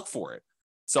them look for it.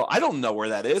 So I don't know where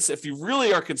that is. If you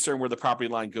really are concerned where the property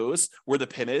line goes, where the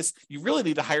pin is, you really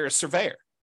need to hire a surveyor.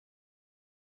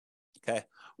 Okay.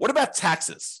 What about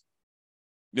taxes?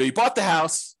 You bought the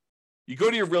house. You go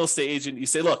to your real estate agent, you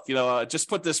say, look, just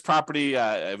put this property,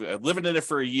 I'm living in it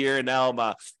for a year, and now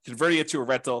I'm converting it to a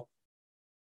rental.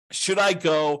 Should I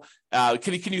go?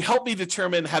 Can you help me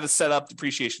determine how to set up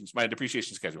my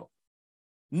depreciation schedule?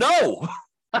 No,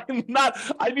 I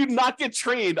do not get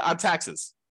trained on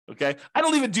taxes. Okay. I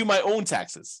don't even do my own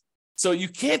taxes. So you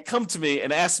can't come to me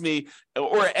and ask me,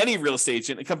 or any real estate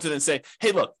agent, and come to them and say,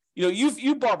 hey, look,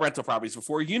 you've bought rental properties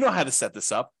before. You know how to set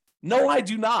this up. No, I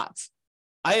do not.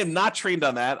 I am not trained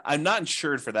on that. I'm not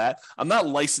insured for that. I'm not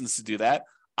licensed to do that.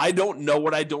 I don't know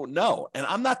what I don't know. And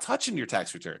I'm not touching your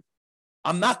tax return.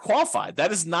 I'm not qualified.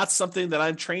 That is not something that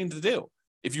I'm trained to do.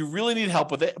 If you really need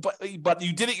help with it, but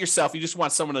you did it yourself, you just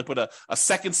want someone to put a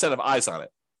second set of eyes on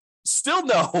it. Still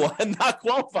no, I'm not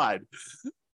qualified.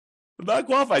 I'm not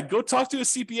qualified. Go talk to a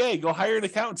CPA. Go hire an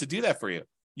accountant to do that for you.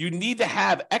 You need to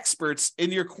have experts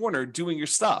in your corner doing your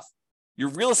stuff. Your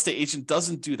real estate agent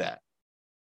doesn't do that.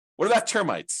 What about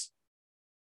termites?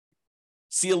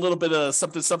 See a little bit of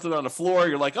something on the floor.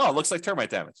 You're like, oh, it looks like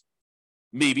termite damage.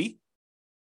 Maybe.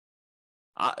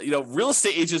 Real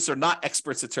estate agents are not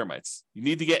experts at termites. You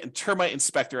need to get a termite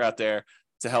inspector out there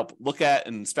to help look at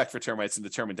and inspect for termites and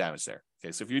determine damage there.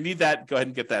 Okay, so if you need that, go ahead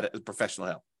and get that as professional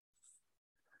help.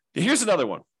 Here's another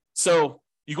one. So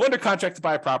you go under contract to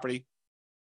buy a property.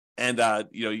 And,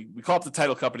 we call up the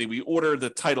title company. We order the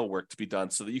title work to be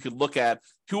done so that you can look at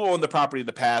who owned the property in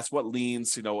the past, what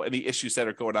liens, any issues that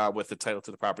are going on with the title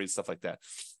to the property, stuff like that.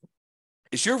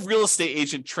 Is your real estate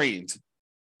agent trained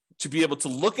to be able to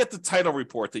look at the title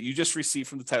report that you just received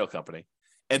from the title company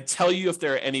and tell you if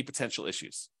there are any potential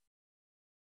issues?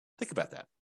 Think about that.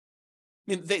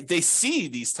 They see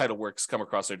these title works come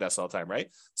across their desk all the time, right?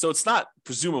 So it's not,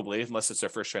 presumably, unless it's their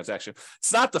first transaction,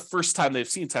 it's not the first time they've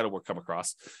seen title work come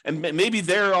across. And maybe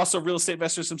they're also real estate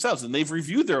investors themselves, and they've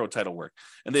reviewed their own title work,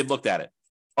 and they've looked at it.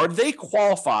 Are they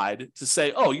qualified to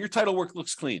say, oh, your title work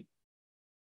looks clean?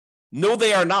 No,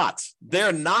 they are not.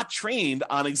 They're not trained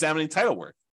on examining title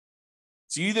work.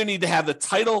 So you either need to have the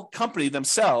title company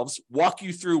themselves walk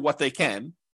you through what they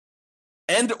can,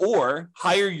 and or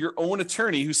hire your own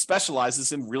attorney who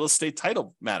specializes in real estate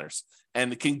title matters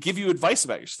and can give you advice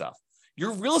about your stuff.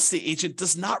 Your real estate agent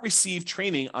does not receive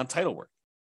training on title work.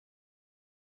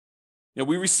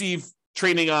 We receive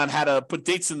training on how to put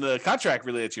dates in the contract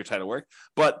related to your title work,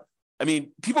 but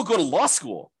people go to law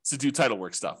school to do title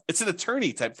work stuff. It's an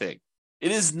attorney type thing.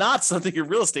 It is not something your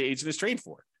real estate agent is trained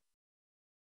for.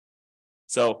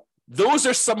 So those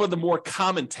are some of the more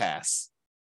common tasks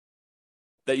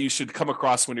that you should come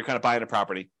across when you're kind of buying a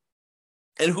property.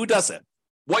 And who doesn't?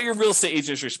 What your real estate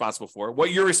agent is responsible for,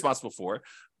 what you're responsible for,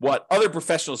 what other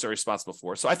professionals are responsible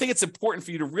for. So I think it's important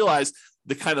for you to realize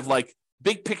the kind of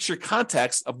big picture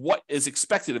context of what is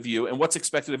expected of you and what's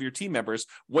expected of your team members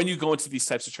when you go into these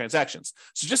types of transactions.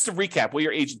 So just to recap what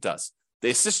your agent does.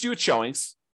 They assist you with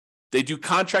showings. They do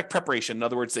contract preparation. In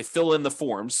other words, they fill in the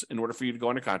forms in order for you to go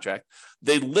under contract.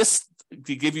 They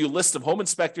give you a list of home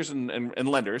inspectors and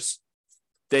lenders.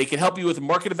 They can help you with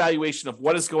market evaluation of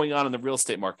what is going on in the real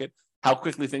estate market, how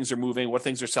quickly things are moving, what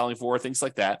things are selling for, things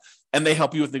like that. And they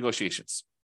help you with negotiations.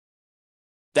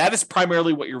 That is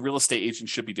primarily what your real estate agent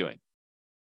should be doing,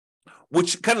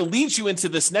 which kind of leads you into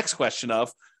this next question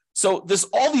of, so there's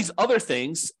all these other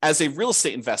things as a real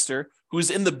estate investor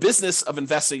who's in the business of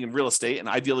investing in real estate and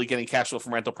ideally getting cash flow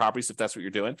from rental properties, if that's what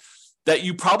you're doing, that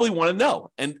you probably want to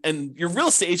know. And your real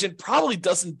estate agent probably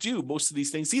doesn't do most of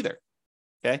these things either.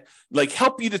 Okay. Like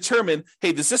help you determine,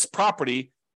 hey, does this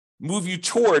property move you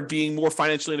toward being more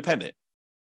financially independent?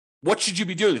 What should you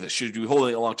be doing with this? Should you be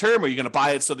holding it long term? Or are you going to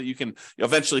buy it so that you can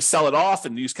eventually sell it off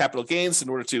and use capital gains in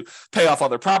order to pay off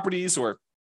other properties or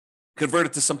convert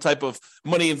it to some type of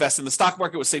money invest in the stock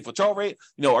market with safe withdrawal rate?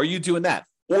 Are you doing that?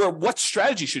 Or what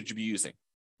strategy should you be using?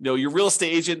 Your real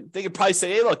estate agent, they could probably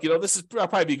say, hey, look, this is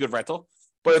probably be a good rental.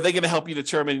 But are they going to help you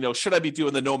determine, should I be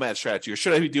doing the nomad strategy, or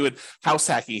should I be doing house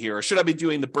hacking here, or should I be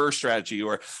doing the BRRRR strategy,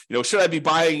 or should I be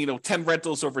buying 10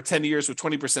 rentals over 10 years with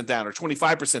 20% down, or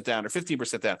 25% down, or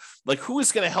 15% down? Like, who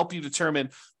is going to help you determine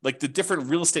like the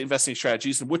different real estate investing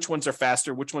strategies and which ones are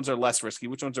faster, which ones are less risky,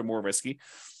 which ones are more risky?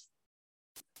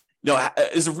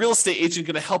 Is a real estate agent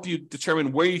going to help you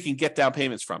determine where you can get down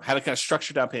payments from, how to kind of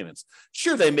structure down payments?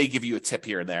 Sure, they may give you a tip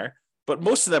here and there, but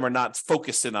most of them are not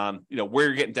focused in on, where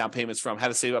you're getting down payments from, how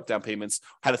to save up down payments,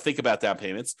 how to think about down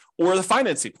payments, or the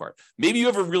financing part. Maybe you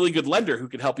have a really good lender who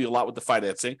can help you a lot with the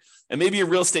financing, and maybe a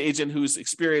real estate agent who's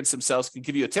experienced themselves can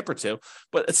give you a tip or two,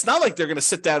 but it's not like they're going to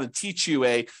sit down and teach you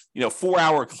a,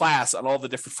 4-hour class on all the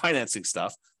different financing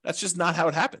stuff. That's just not how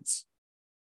it happens.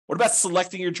 What about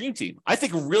selecting your dream team? I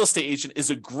think a real estate agent is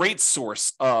a great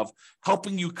source of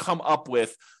helping you come up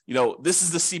with, this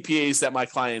is the CPAs that my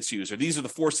clients use, or these are the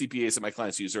 4 CPAs that my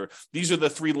clients use, or these are the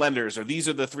 3 lenders, or these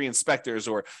are the 3 inspectors,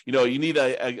 or, you need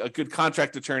a good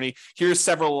contract attorney. Here's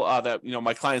several that,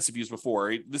 my clients have used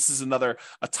before. This is a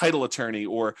title attorney,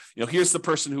 or, here's the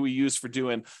person who we use for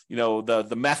doing,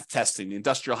 the meth testing, the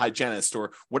industrial hygienist,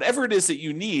 or whatever it is that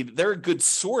you need. They're a good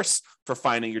source for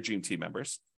finding your dream team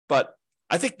members. But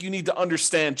I think you need to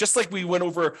understand, just like we went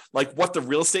over like what the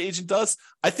real estate agent does,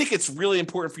 I think it's really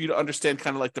important for you to understand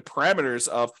kind of like the parameters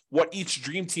of what each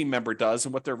dream team member does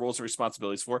and what their roles and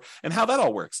responsibilities for and how that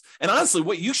all works. And honestly,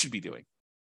 what you should be doing,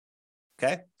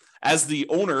 okay, as the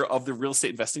owner of the real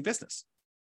estate investing business.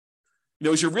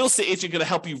 Is your real estate agent going to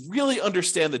help you really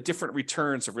understand the different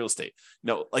returns of real estate?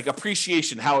 Like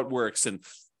appreciation, how it works, and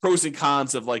pros and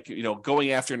cons of going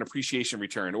after an appreciation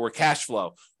return, or cash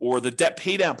flow, or the debt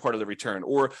pay down part of the return,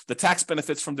 or the tax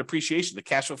benefits from depreciation, the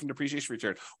cash flow from depreciation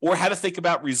return, or how to think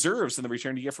about reserves and the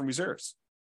return you get from reserves.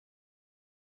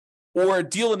 Or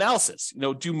deal analysis.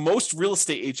 Do most real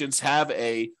estate agents have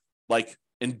a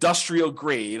industrial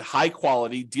grade, high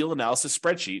quality deal analysis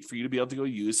spreadsheet for you to be able to go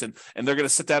use, and they're going to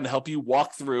sit down and help you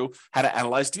walk through how to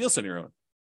analyze deals on your own?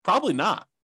 Probably not.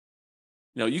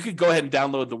 You could go ahead and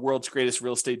download the world's greatest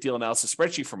real estate deal analysis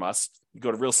spreadsheet from us. You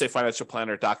go to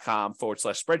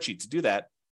realestatefinancialplanner.com/spreadsheet to do that.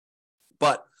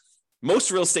 But most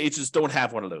real estate agents don't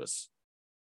have one of those.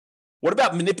 What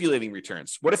about manipulating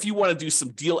returns? What if you want to do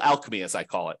some deal alchemy, as I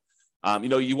call it?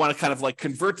 You want to kind of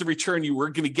convert the return you were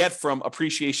going to get from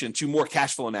appreciation to more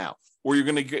cash flow now, or you're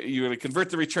going to convert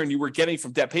the return you were getting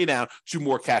from debt pay down to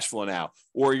more cash flow now,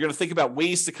 or you're going to think about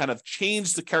ways to kind of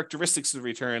change the characteristics of the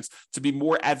returns to be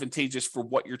more advantageous for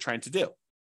what you're trying to do.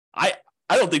 I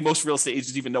don't think most real estate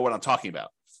agents even know what I'm talking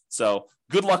about. So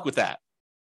good luck with that.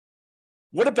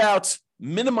 What about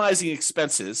minimizing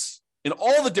expenses in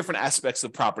all the different aspects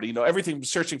of property? Everything from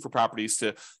searching for properties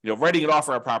to, writing an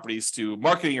offer on properties, to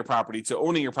marketing your property, to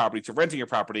owning your property, to renting your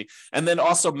property, and then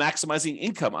also maximizing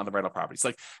income on the rental properties.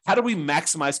 Like, how do we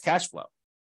maximize cash flow?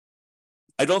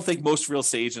 I don't think most real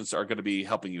estate agents are going to be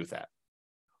helping you with that.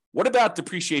 What about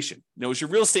depreciation? Is your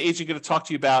real estate agent going to talk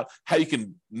to you about how you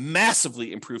can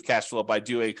massively improve cash flow by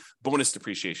doing bonus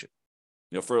depreciation?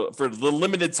 For the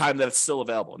limited time that it's still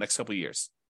available, next couple of years?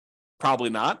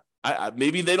 Probably not.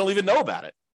 Maybe they don't even know about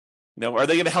it. Are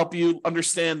they going to help you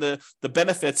understand the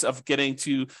benefits of getting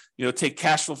to, take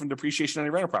cash flow from depreciation on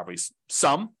your rental properties?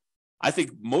 Some. I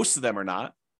think most of them are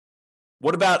not.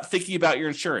 What about thinking about your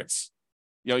insurance?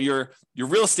 Your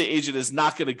real estate agent is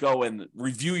not going to go and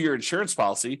review your insurance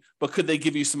policy, but could they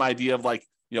give you some idea of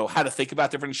how to think about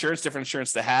different insurance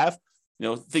to have,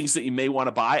 things that you may want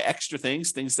to buy, extra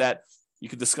things that you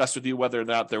could discuss with you whether or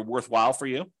not they're worthwhile for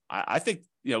you? I think,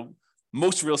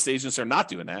 most real estate agents are not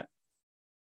doing that.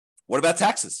 What about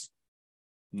taxes?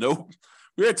 No,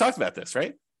 we already talked about this,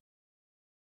 right?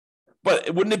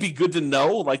 But wouldn't it be good to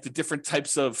know the different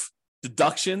types of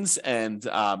deductions and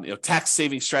tax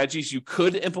saving strategies you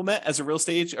could implement as a real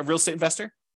estate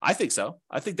investor? I think so.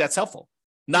 I think that's helpful.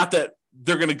 Not that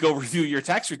they're going to go review your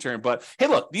tax return, but hey,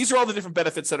 look, these are all the different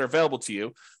benefits that are available to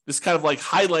you. This kind of like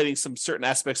highlighting some certain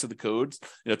aspects of the code,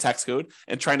 tax code,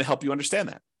 and trying to help you understand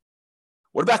that.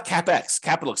 What about CapEx,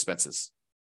 capital expenses?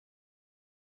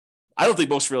 I don't think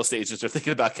most real estate agents are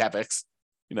thinking about CapEx,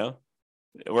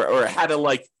 or how to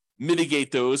like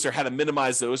mitigate those, or how to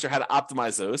minimize those, or how to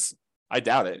optimize those. I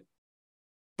doubt it.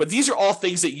 But these are all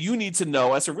things that you need to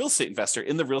know as a real estate investor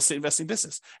in the real estate investing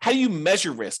business. How do you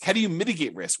measure risk? How do you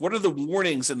mitigate risk? What are the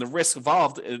warnings and the risks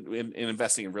involved in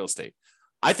investing in real estate?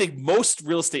 I think most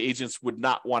real estate agents would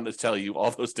not want to tell you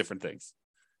all those different things,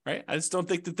 right? I just don't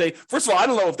think that first of all, I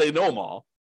don't know if they know them all.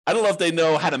 I don't know if they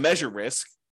know how to measure risk.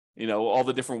 All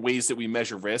the different ways that we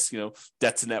measure risk,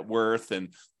 debt to net worth and,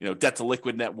 debt to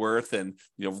liquid net worth and,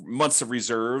 months of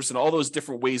reserves and all those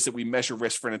different ways that we measure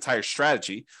risk for an entire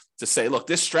strategy to say, look,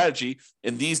 this strategy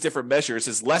in these different measures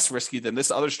is less risky than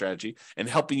this other strategy, and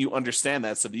helping you understand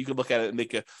that so that you can look at it and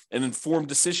make an informed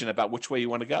decision about which way you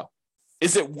want to go.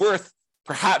 Is it worth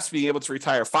perhaps being able to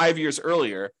retire 5 years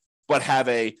earlier, but have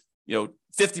a,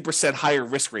 50% higher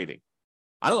risk rating?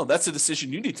 I don't know. That's a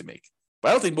decision you need to make. But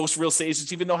I don't think most real estate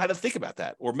agents even know how to think about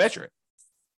that or measure it.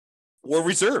 Or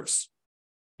reserves.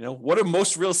 What do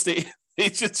most real estate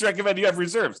agents recommend you have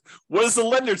reserves? What is the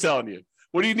lender telling you?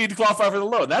 What do you need to qualify for the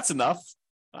loan? That's enough.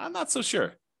 I'm not so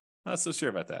sure. Not so sure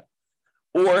about that.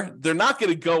 Or they're not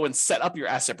going to go and set up your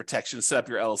asset protection, set up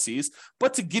your LLCs,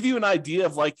 but to give you an idea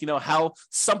of how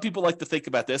some people like to think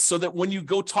about this, so that when you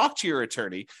go talk to your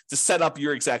attorney to set up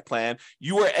your exact plan,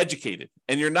 you are educated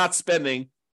and you're not spending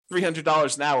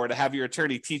 $300 an hour to have your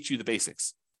attorney teach you the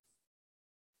basics.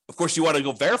 Of course, you want to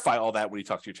go verify all that when you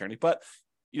talk to your attorney, but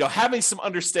having some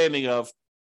understanding of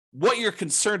what you're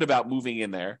concerned about moving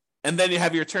in there, and then you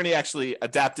have your attorney actually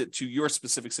adapt it to your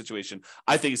specific situation,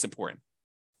 I think is important.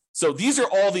 So these are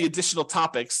all the additional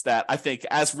topics that I think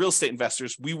as real estate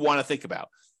investors, we want to think about.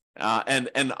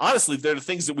 And honestly, they're the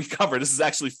things that we cover. This is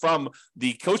actually from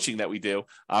the coaching that we do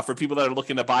for people that are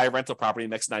looking to buy a rental property in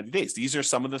the next 90 days. These are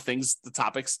some of the things, the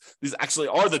topics. These actually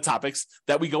are the topics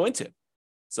that we go into.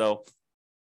 So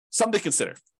something to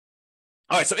consider.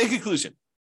 All right. So in conclusion,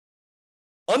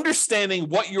 understanding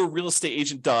what your real estate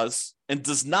agent does and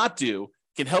does not do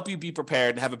can help you be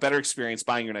prepared and have a better experience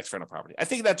buying your next rental property. I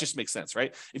think that just makes sense,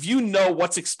 right? If you know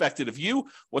what's expected of you,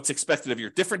 what's expected of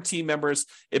your different team members,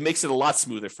 it makes it a lot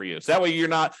smoother for you. So that way you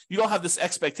don't have this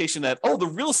expectation that,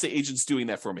 the real estate agent's doing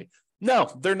that for me.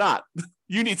 No, they're not.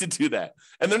 You need to do that.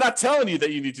 And they're not telling you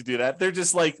that you need to do that. They're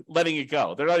just like letting it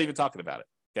go. They're not even talking about it,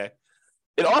 okay?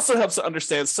 It also helps to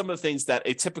understand some of the things that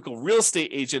a typical real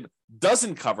estate agent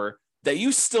doesn't cover that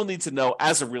you still need to know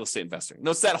as a real estate investor.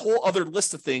 It's that whole other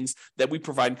list of things that we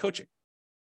provide in coaching.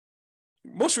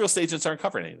 Most real estate agents aren't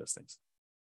covering any of those things.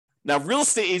 Now, real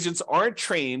estate agents aren't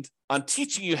trained on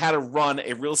teaching you how to run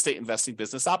a real estate investing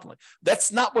business optimally.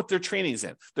 That's not what their training is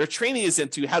in. Their training is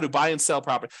into how to buy and sell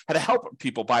property, how to help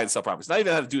people buy and sell properties, not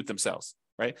even how to do it themselves,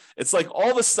 right? It's like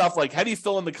all the stuff like, how do you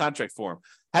fill in the contract form?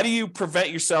 How do you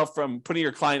prevent yourself from putting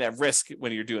your client at risk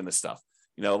when you're doing this stuff?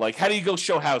 Like how do you go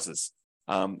show houses?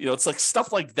 It's like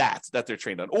stuff like that they're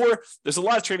trained on. Or there's a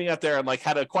lot of training out there on like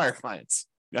how to acquire clients,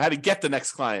 how to get the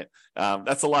next client.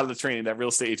 That's a lot of the training that real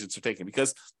estate agents are taking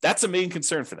because that's a main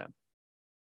concern for them.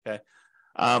 Okay.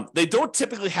 They don't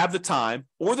typically have the time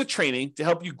or the training to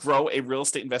help you grow a real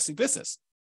estate investing business.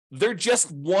 They're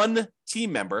just one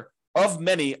team member of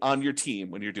many on your team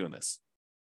when you're doing this.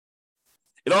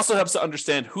 It also helps to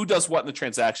understand who does what in the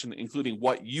transaction, including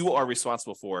what you are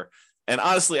responsible for. And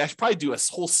honestly, I should probably do a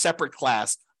whole separate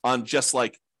class on just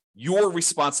like your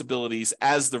responsibilities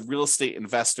as the real estate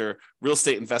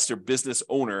investor business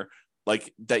owner,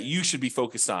 like that you should be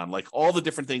focused on, like all the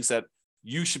different things that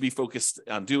you should be focused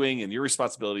on doing and your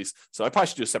responsibilities. So I probably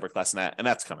should do a separate class on that, and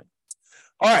that's coming.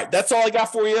 All right, that's all I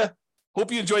got for you.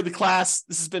 Hope you enjoyed the class.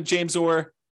 This has been James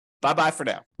Orr. Bye-bye for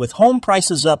now. With home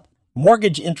prices up,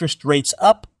 mortgage interest rates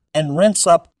up, and rents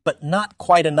up, but not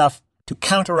quite enough to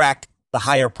counteract the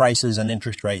higher prices and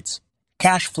interest rates.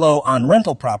 Cash flow on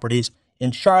rental properties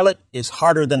in Charlotte is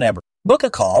harder than ever. Book a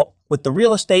call with the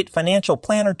Real Estate Financial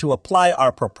Planner to apply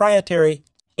our proprietary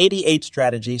 88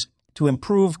 strategies to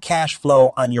improve cash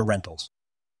flow on your rentals.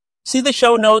 See the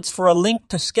show notes for a link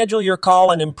to schedule your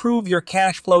call and improve your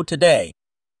cash flow today.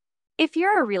 If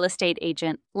you're a real estate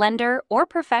agent, lender, or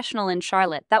professional in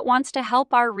Charlotte that wants to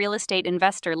help our real estate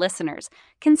investor listeners,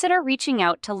 consider reaching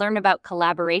out to learn about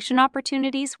collaboration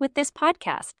opportunities with this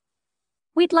podcast.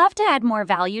 We'd love to add more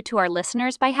value to our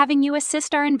listeners by having you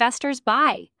assist our investors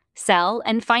buy, sell,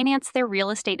 and finance their real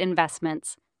estate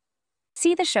investments.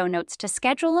 See the show notes to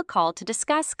schedule a call to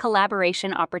discuss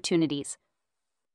collaboration opportunities.